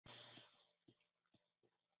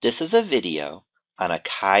This is a video on a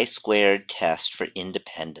chi-squared test for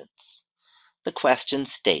independence. The question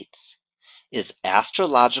states, is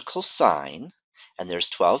astrological sign, and there's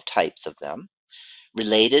 12 types of them,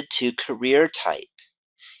 related to career type?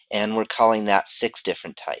 And we're calling that 6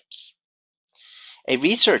 different types. A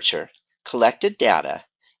researcher collected data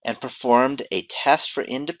and performed a test for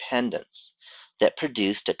independence that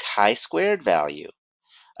produced a chi-squared value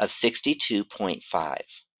of 62.5.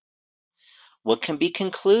 What can be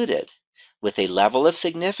concluded with a level of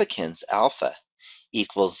significance alpha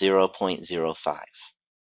equals 0.05.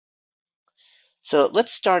 So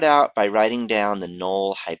let's start out by writing down the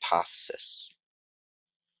null hypothesis.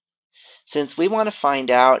 Since we want to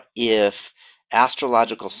find out if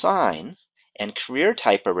astrological sign and career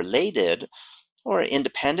type are related or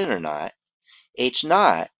independent or not, H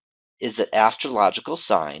naught is that astrological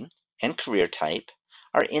sign and career type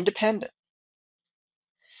are independent.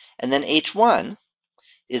 And then H1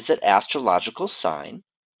 is that astrological sign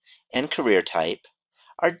and career type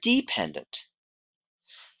are dependent.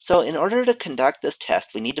 So in order to conduct this test,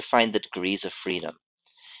 we need to find the degrees of freedom.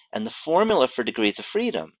 And the formula for degrees of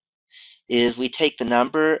freedom is we take the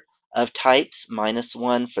number of types minus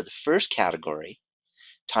 1 for the first category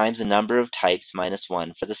times the number of types minus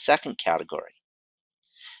 1 for the second category.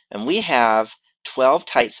 And we have 12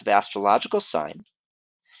 types of astrological sign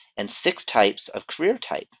and 6 types of career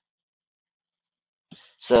type.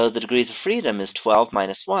 So the degrees of freedom is 12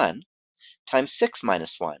 minus 1 times 6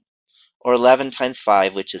 minus 1, or 11 times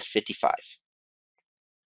 5, which is 55.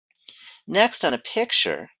 Next, on a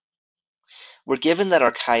picture, we're given that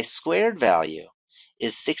our chi-squared value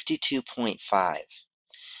is 62.5.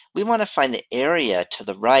 We want to find the area to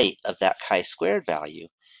the right of that chi-squared value,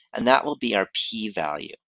 and that will be our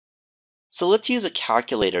p-value. So let's use a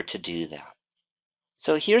calculator to do that.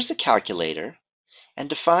 So here's the calculator, and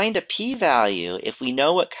to find a p-value, if we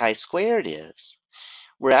know what chi-squared is,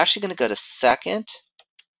 we're actually going to go to second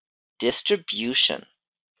distribution,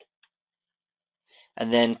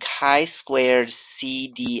 and then chi-squared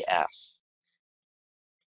CDF.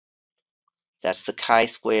 That's the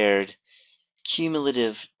chi-squared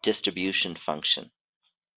cumulative distribution function.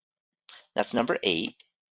 That's number 8.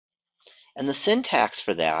 And the syntax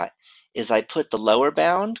for that is I put the lower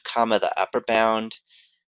bound, comma, the upper bound,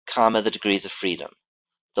 comma, the degrees of freedom.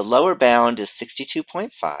 The lower bound is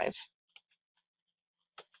 62.5.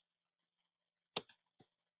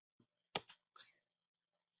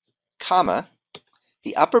 Comma,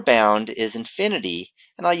 the upper bound is infinity,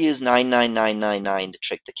 and I'll use 99999 to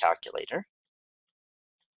trick the calculator.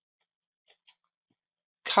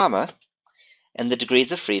 Comma, and the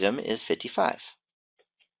degrees of freedom is 55.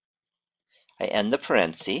 I end the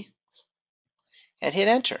parenthesis and hit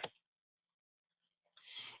enter.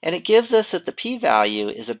 And it gives us that the p-value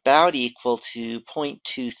is about equal to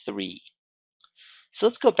 0.23. So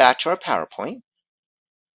let's go back to our PowerPoint.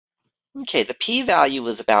 Okay, the p-value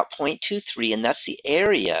was about 0.23, and that's the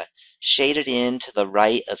area shaded in to the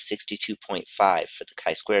right of 62.5 for the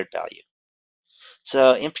chi-squared value.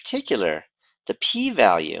 So in particular, the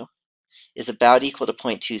p-value is about equal to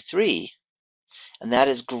 0.23, and that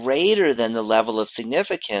is greater than the level of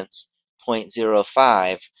significance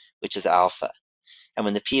 0.05, which is alpha. And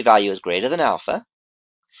when the p-value is greater than alpha,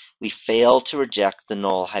 we fail to reject the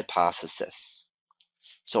null hypothesis.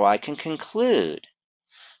 So I can conclude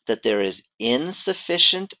that there is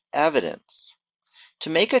insufficient evidence to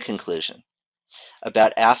make a conclusion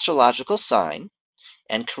about astrological sign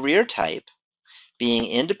and career type being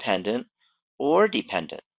independent or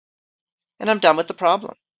dependent. And I'm done with the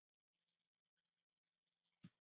problem.